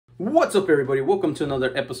What's up, everybody? Welcome to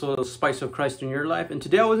another episode of Spice of Christ in Your Life. And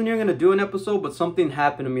today I wasn't even going to do an episode, but something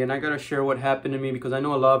happened to me, and I got to share what happened to me because I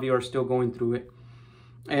know a lot of you are still going through it.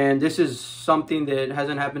 And this is something that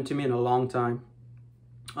hasn't happened to me in a long time.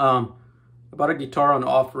 I bought a guitar on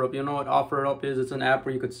OfferUp. You know what OfferUp is? It's an app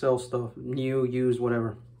where you could sell stuff, new, used,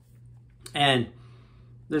 whatever. And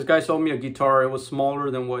this guy sold me a guitar. It was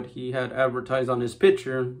smaller than what he had advertised on his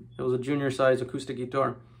picture. It was a junior size acoustic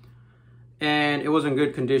guitar. And it was in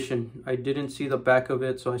good condition. I didn't see the back of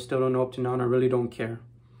it, so I still don't know up to now, and I really don't care.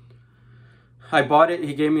 I bought it.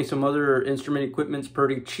 He gave me some other instrument equipment's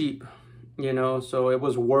pretty cheap, you know, so it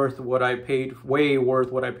was worth what I paid, way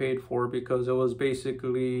worth what I paid for, because it was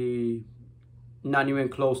basically not even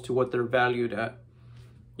close to what they're valued at.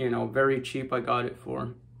 You know, very cheap I got it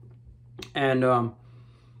for. And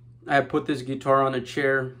I put this guitar on a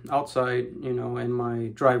chair outside, you know, in my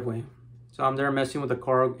driveway. So I'm there messing with the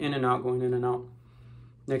car, in and out, going in and out.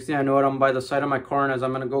 Next thing I know it, I'm by the side of my car, and as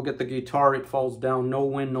I'm going to go get the guitar, it falls down. No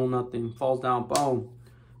wind, no nothing. Falls down, boom.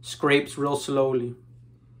 Scrapes real slowly.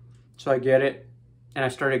 So I get it, and I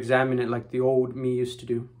start examining it like the old me used to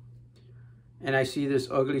do. And I see this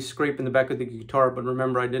ugly scrape in the back of the guitar, but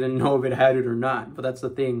remember, I didn't know if it had it or not. But that's the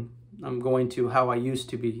thing. I'm going to how I used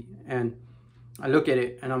to be. And I look at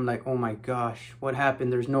it, and I'm like, oh my gosh, what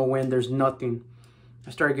happened? There's no wind, there's nothing. I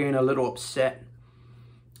started getting a little upset.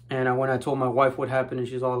 And when I told my wife what happened, and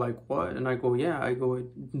she's all like, what? And I go, yeah. I go,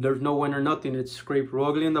 there's no wind or nothing. It's scraped real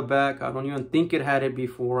ugly in the back. I don't even think it had it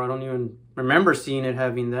before. I don't even remember seeing it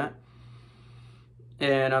having that.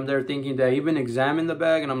 And I'm there thinking, did I even examine the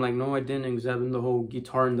back? And I'm like, no, I didn't examine the whole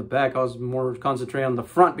guitar in the back. I was more concentrated on the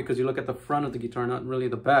front, because you look at the front of the guitar, not really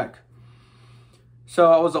the back.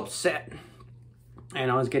 So I was upset. And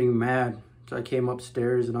I was getting mad. So I came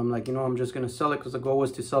upstairs, and I'm like, you know, I'm just going to sell it, because the goal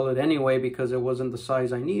was to sell it anyway, because it wasn't the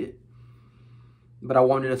size I needed. But I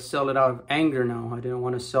wanted to sell it out of anger now. I didn't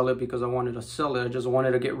want to sell it because I wanted to sell it. I just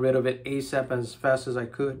wanted to get rid of it ASAP, as fast as I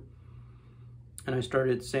could. And I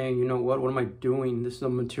started saying, you know what am I doing? This is a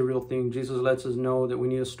material thing. Jesus lets us know that we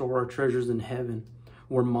need to store our treasures in heaven,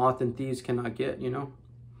 where moth and thieves cannot get, you know,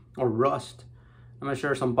 or rust. I'm going to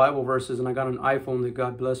share some Bible verses, and I got an iPhone that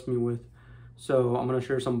God blessed me with. So I'm going to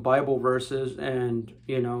share some Bible verses, and,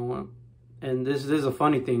 you know, and this is a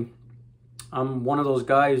funny thing. I'm one of those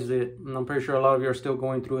guys that, and I'm pretty sure a lot of you are still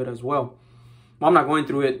going through it as well. Well, I'm not going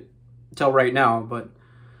through it till right now, but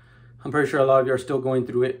I'm pretty sure a lot of you are still going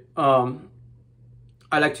through it.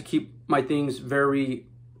 I like to keep my things very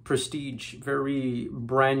prestige, very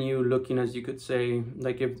brand new looking, as you could say,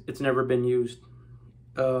 like if it's never been used.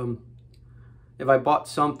 If I bought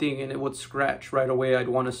something and it would scratch right away, I'd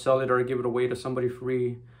want to sell it or give it away to somebody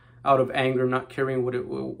free out of anger, not caring what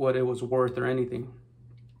it was worth or anything.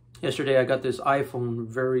 Yesterday, I got this iPhone,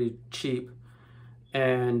 very cheap.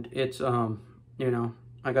 And it's, you know,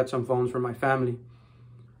 I got some phones for my family.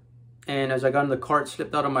 And as I got in the cart, it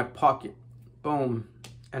slipped out of my pocket. Boom.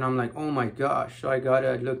 And I'm like, oh my gosh. So I got it,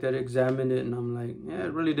 I looked at it, examined it, and I'm like, yeah,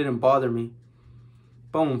 it really didn't bother me.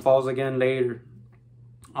 Boom, falls again later.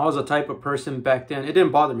 I was the type of person back then, it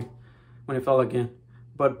didn't bother me when it fell again.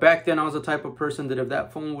 But back then, I was the type of person that if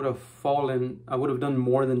that phone would have fallen, I would have done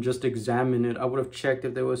more than just examine it. I would have checked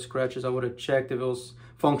if there was scratches. I would have checked if it was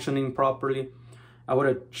functioning properly. I would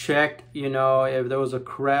have checked, you know, if there was a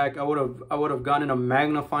crack. I would have gotten a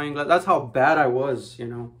magnifying glass. That's how bad I was, you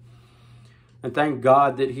know. And thank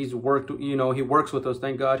God that he's worked, you know, he works with us.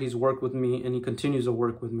 Thank God he's worked with me, and he continues to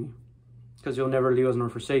work with me, because he'll never leave us nor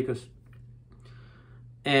forsake us.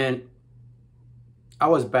 And I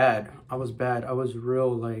was bad. I was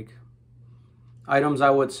real, like, items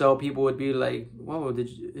I would sell, people would be like, whoa,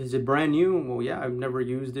 is it brand new? Well, yeah, I've never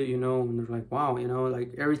used it, you know. And they're like, wow, you know,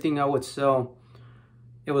 like everything I would sell,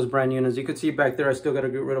 it was brand new. And as you can see back there, I still got to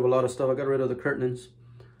get rid of a lot of stuff. I got rid of the curtains.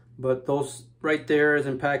 But those right there is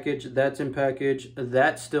in package. That's in package.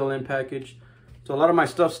 That's still in package. So a lot of my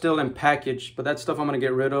stuff's still in package. But that stuff I'm going to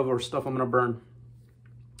get rid of, or stuff I'm going to burn.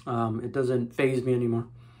 It doesn't faze me anymore.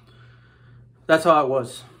 That's how it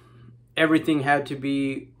was. Everything had to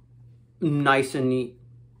be nice and neat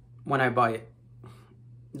when I buy it.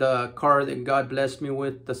 The car that God blessed me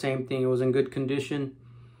with, the same thing. It was in good condition.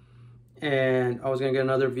 And I was going to get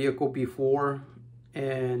another vehicle before.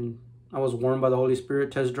 And I was warned by the Holy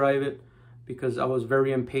Spirit, test drive it, because I was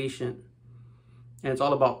very impatient. And it's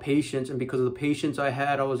all about patience. And because of the patience I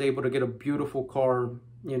had, I was able to get a beautiful car,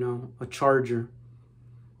 you know, a Charger.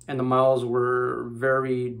 And the miles were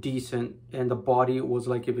very decent. And the body was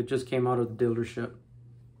like if it just came out of the dealership.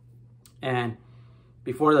 And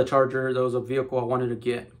before the Charger, there was a vehicle I wanted to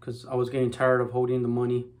get, because I was getting tired of holding the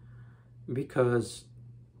money, because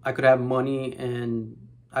I could have money and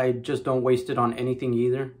I just don't waste it on anything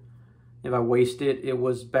either. If I waste it, it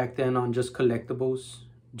was back then on just collectibles,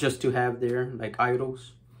 just to have there, like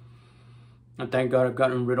idols. And thank God I've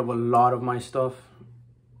gotten rid of a lot of my stuff,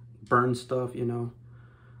 burned stuff, you know.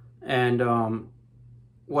 And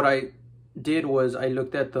what I did was I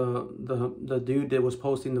looked at the dude that was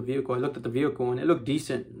posting the vehicle. I looked at the vehicle and it looked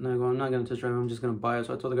decent. And I go, I'm not gonna test drive it, I'm just gonna buy it.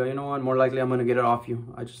 So I told the guy, you know what, more likely I'm gonna get it off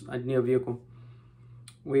you. I need a vehicle.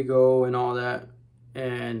 We go and all that,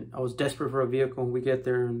 and I was desperate for a vehicle. We get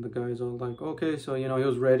there and the guy's all like, okay, so you know, he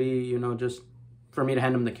was ready, you know, just for me to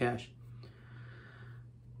hand him the cash.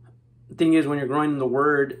 The thing is, when you're growing in the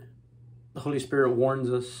Word, the Holy Spirit warns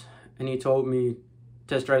us, and he told me,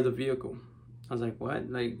 test drive the vehicle. I was like, what?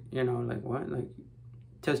 Like, you know, like what? Like,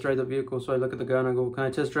 test drive the vehicle. So I look at the guy and I go, can I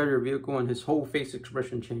test drive your vehicle? And his whole face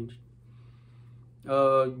expression changed.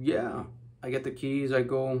 Yeah. I get the keys, I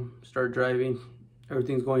go, start driving.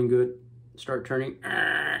 Everything's going good. Start turning.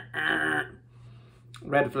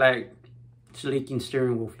 Red flag. It's leaking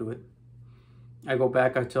steering wheel fluid. I go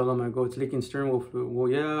back, I tell him, I go, it's leaking steering wheel fluid. Well,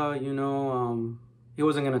 yeah, you know, he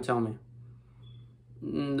wasn't going to tell me.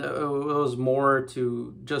 It was more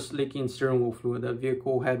to just leaking steering wheel fluid. That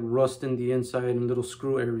vehicle had rust in the inside and little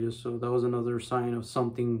screw areas. So that was another sign of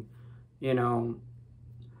something, you know,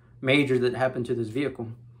 major that happened to this vehicle.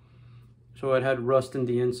 So it had rust in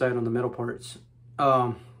the inside on the metal parts.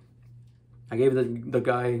 I gave the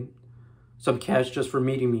guy some cash just for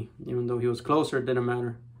meeting me. Even though he was closer, it didn't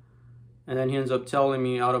matter. And then he ends up telling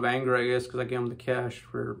me, out of anger, I guess, because I gave him the cash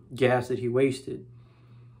for gas that he wasted.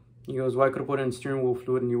 He goes, well, I could have put it in steering wheel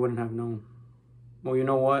fluid and you wouldn't have known. Well, you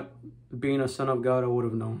know what? Being a son of God, I would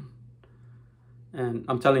have known. And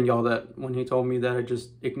I'm telling y'all that when he told me that, I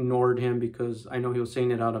just ignored him because I know he was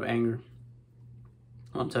saying it out of anger.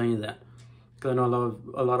 I'm telling you that. Because I know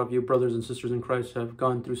a lot of you brothers and sisters in Christ have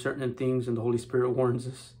gone through certain things and the Holy Spirit warns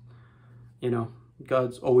us. You know,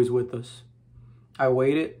 God's always with us. I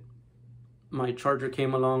waited. My charger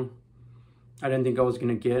came along. I didn't think I was going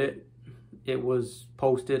to get it. It was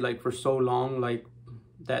posted like for so long, like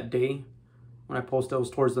that day. When I posted, it was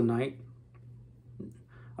towards the night.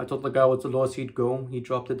 I told the guy what's the lowest he'd go. He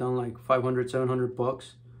dropped it down like 500, 700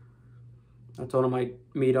 bucks. I told him I'd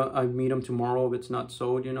meet him tomorrow if it's not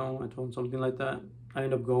sold, you know. I told him something like that. I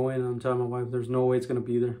end up going and I'm telling my wife, there's no way it's going to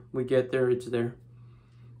be there. We get there, it's there.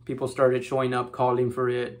 People started showing up, calling for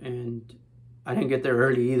it, and I didn't get there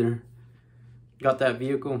early either. Got that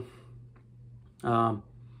vehicle.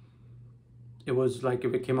 It was like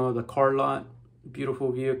if it came out of the car lot,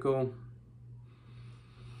 beautiful vehicle.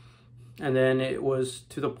 And then it was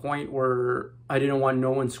to the point where I didn't want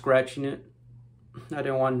no one scratching it. I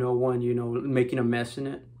didn't want no one, you know, making a mess in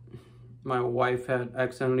it. My wife had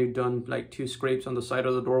accidentally done like 2 scrapes on the side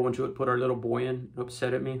of the door when she would put our little boy in. It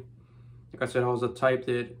upset at me. Like I said, I was the type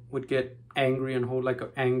that would get angry and hold like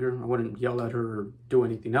anger. I wouldn't yell at her or do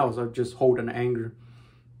anything else. I'd just hold an anger.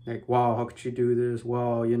 Like, wow, how could she do this?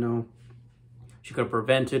 Wow, you know, she could have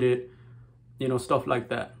prevented it. You know, stuff like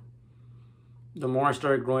that. The more I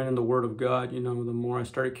started growing in the Word of God, you know, the more I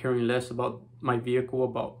started caring less about my vehicle,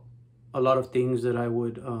 about a lot of things that I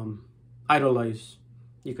would idolize,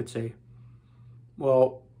 you could say.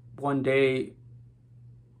 Well, one day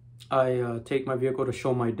I take my vehicle to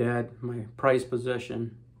show my dad my prized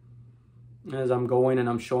possession. As I'm going and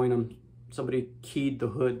I'm showing him, somebody keyed the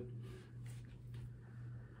hood.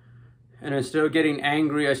 And instead of getting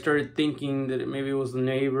angry, I started thinking that maybe it was the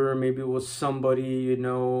neighbor, maybe it was somebody, you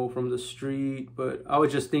know, from the street. But I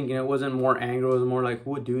was just thinking, it wasn't more anger, it was more like,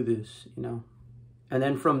 who would do this, you know? And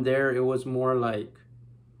then from there, it was more like,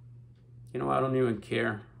 you know, I don't even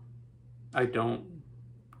care. I don't.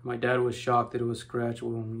 My dad was shocked that it was scratched.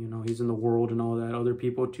 Well, you know, he's in the world and all that. Other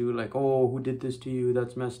people too, like, oh, who did this to you?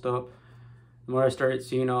 That's messed up. And when I started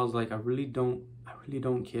seeing, I was like, I really don't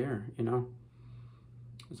care, you know?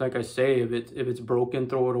 It's like I say, if it's broken,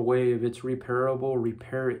 throw it away. If it's repairable,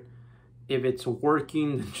 repair it. If it's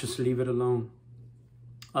working, then just leave it alone.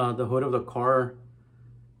 The hood of the car,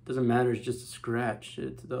 doesn't matter, it's just a scratch.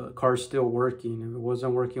 The car's still working. If it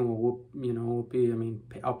wasn't working, well, you know, I mean,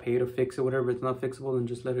 I'll pay to fix it, whatever. If it's not fixable, then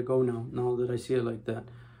just let it go now that I see it like that.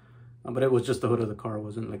 But it was just the hood of the car. It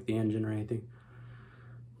wasn't like the engine or anything.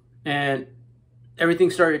 And everything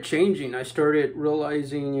started changing. I started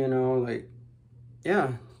realizing, you know, like,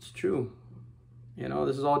 yeah, it's true. You know,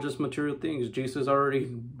 this is all just material things. Jesus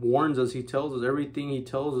already warns us. He tells us everything he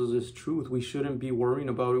tells us is truth. We shouldn't be worrying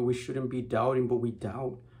about it. We shouldn't be doubting, but we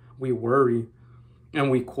doubt. We worry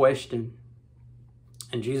and we question.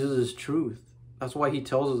 And Jesus is truth. That's why he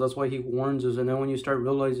tells us. That's why he warns us. And then when you start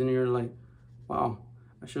realizing, you're like, wow,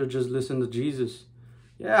 I should have just listened to Jesus.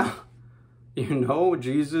 Yeah, You know,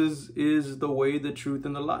 Jesus is the way, the truth,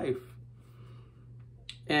 and the life.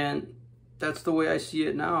 And that's the way I see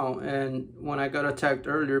it now. And when I got attacked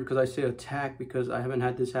earlier, because I say attack because I haven't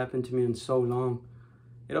had this happen to me in so long,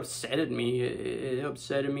 it upsetted me. It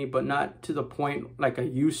upsetted me, but not to the point like I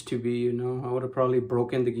used to be, you know. I would have probably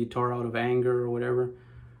broken the guitar out of anger or whatever.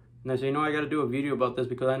 And I say, you know, I got to do a video about this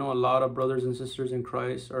because I know a lot of brothers and sisters in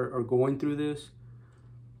Christ are going through this.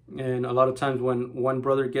 And a lot of times when one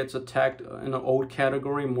brother gets attacked in an old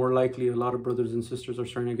category, more likely a lot of brothers and sisters are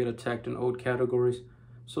starting to get attacked in old categories.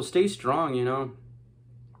 So stay strong, you know.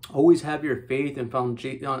 Always have your faith and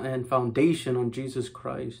foundation on Jesus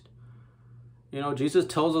Christ. You know, Jesus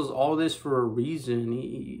tells us all this for a reason,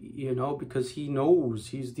 you know, because he knows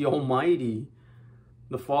he's the Almighty,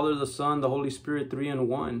 the Father, the Son, the Holy Spirit, 3 in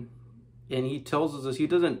 1. And he tells us this. He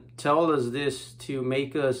doesn't tell us this to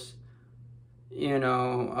make us, you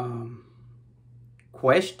know,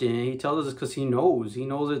 question. He tells us because he knows. He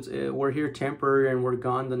knows we're here temporary and we're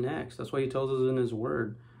gone the next. That's why he tells us in his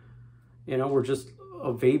word. You know, we're just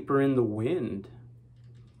a vapor in the wind.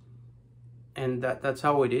 And that's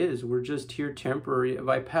how it is. We're just here temporary. If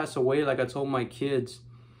I pass away, like I told my kids,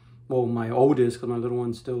 well, my oldest, because my little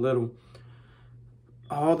one's still little,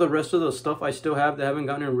 all the rest of the stuff I still have that I haven't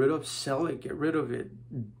gotten rid of, sell it, get rid of it.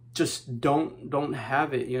 Just don't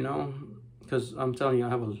have it, you know? Because I'm telling you, I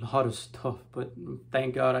have a lot of stuff, but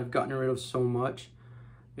thank God I've gotten rid of so much.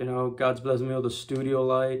 You know, God's blessed me with a studio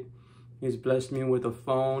light. He's blessed me with a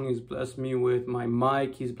phone. He's blessed me with my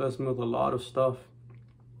mic. He's blessed me with a lot of stuff.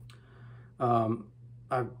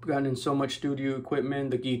 I've gotten so much studio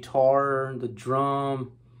equipment, the guitar, the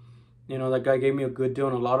drum. You know, that guy gave me a good deal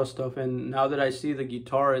on a lot of stuff. And now that I see the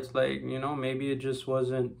guitar, it's like, you know, maybe it just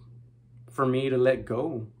wasn't for me to let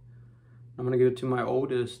go. I'm going to give it to my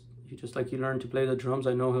oldest. Just like he learned to play the drums,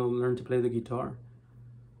 I know he'll learn to play the guitar.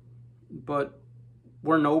 But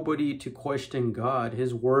we're nobody to question God.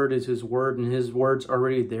 His word is his word, and his word's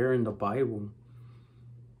already there in the Bible.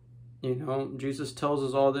 You know, Jesus tells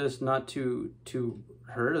us all this not to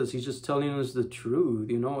hurt us. He's just telling us the truth.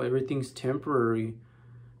 You know, everything's temporary.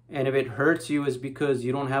 And if it hurts you, it's because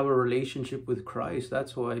you don't have a relationship with Christ.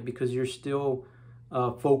 That's why. Because you're still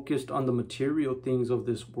focused on the material things of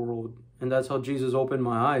this world. And that's how Jesus opened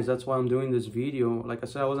my eyes. That's why I'm doing this video. Like I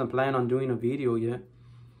said, I wasn't planning on doing a video yet.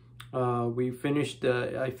 I finished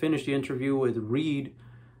the interview with Reed.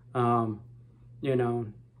 You know,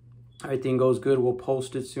 everything goes good. We'll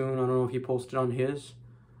post it soon. I don't know if he posted on his.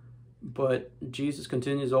 But Jesus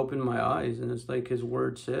continues to open my eyes. And it's like his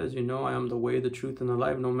word says, you know, I am the way, the truth, and the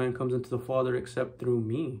life. No man comes into the Father except through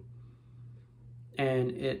me.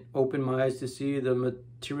 And it opened my eyes to see the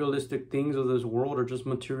materialistic things of this world are just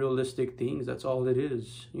materialistic things. That's all it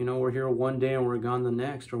is. You know, we're here one day and we're gone the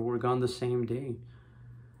next, or we're gone the same day.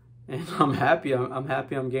 And I'm happy. I'm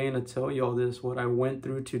happy I'm getting to tell you all this, what I went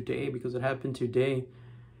through today, because it happened today.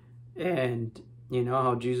 And you know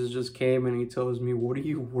how Jesus just came and he tells me, what are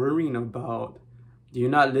you worrying about? Do you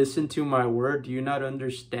not listen to my word? Do you not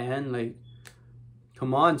understand? Like,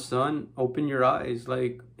 come on, son, open your eyes.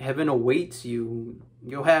 Like, heaven awaits you.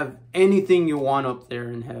 You'll have anything you want up there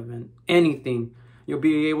in heaven. Anything. You'll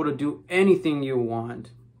be able to do anything you want.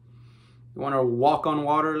 You want to walk on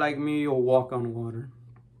water like me, you'll walk on water.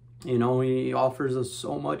 You know, he offers us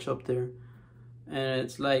so much up there. And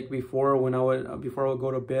it's like before I would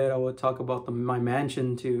go to bed, I would talk about my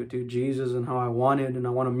mansion to Jesus and how I want it, and I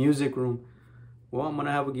want a music room. Well, I'm going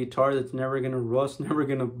to have a guitar that's never going to rust, never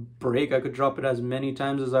going to break. I could drop it as many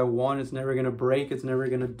times as I want. It's never going to break. It's never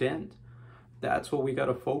going to dent. That's what we got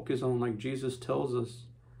to focus on, like Jesus tells us.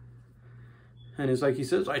 And it's like he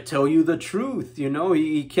says, I tell you the truth. You know,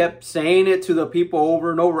 he kept saying it to the people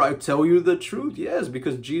over and over. I tell you the truth. Yes,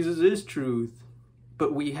 because Jesus is truth.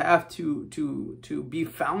 But we have to be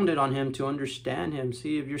founded on him, to understand him.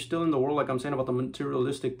 See, if you're still in the world, like I'm saying about the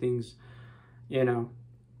materialistic things, you know,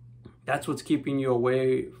 that's what's keeping you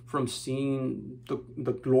away from seeing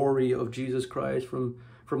the glory of Jesus Christ, from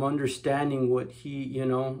understanding what he, you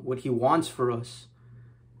know, what he wants for us.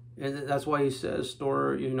 And that's why he says,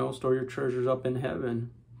 store your treasures up in heaven,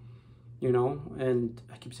 you know. And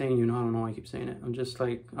I keep saying, you know, I don't know why I keep saying it. I'm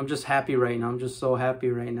just happy right now. I'm just so happy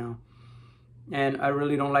right now. And I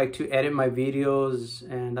really don't like to edit my videos,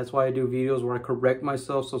 and that's why I do videos where I correct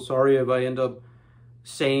myself. So sorry if I end up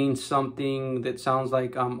saying something that sounds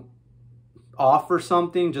like I'm off or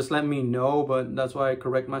something. Just let me know, but that's why I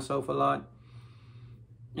correct myself a lot.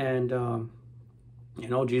 And you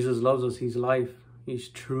know, Jesus loves us. He's life. He's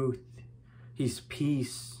truth. He's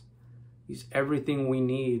peace. He's everything we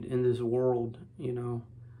need in this world, you know,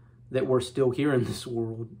 that we're still here in this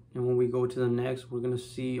world. And when we go to the next, we're going to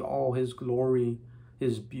see all his glory,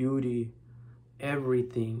 his beauty,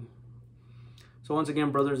 everything. So once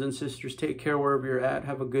again, brothers and sisters, take care wherever you're at.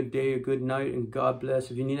 Have a good day, a good night, and God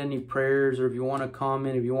bless. If you need any prayers, or if you want to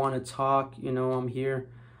comment, if you want to talk, you know, I'm here.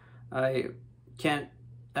 I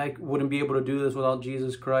wouldn't be able to do this without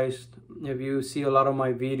Jesus Christ. If you see a lot of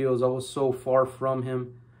my videos, I was so far from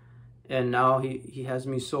him. And now he has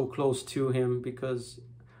me so close to him, because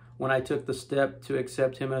when I took the step to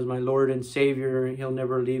accept him as my Lord and Savior, he'll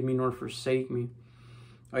never leave me nor forsake me.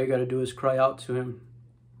 All you got to do is cry out to him.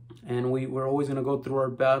 And we're always going to go through our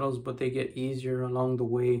battles, but they get easier along the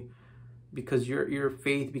way, because your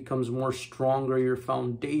faith becomes more stronger. Your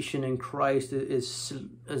foundation in Christ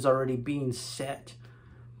is already being set.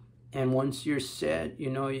 And once you're set, you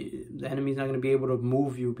know, the enemy's not going to be able to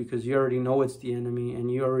move you, because you already know it's the enemy,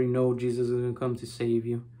 and you already know Jesus is going to come to save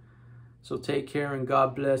you. So take care, and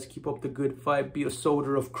God bless. Keep up the good fight. Be a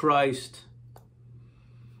soldier of Christ.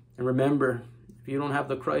 And remember, if you don't have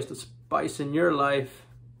the Christ of spice in your life,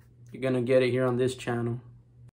 you're going to get it here on this channel.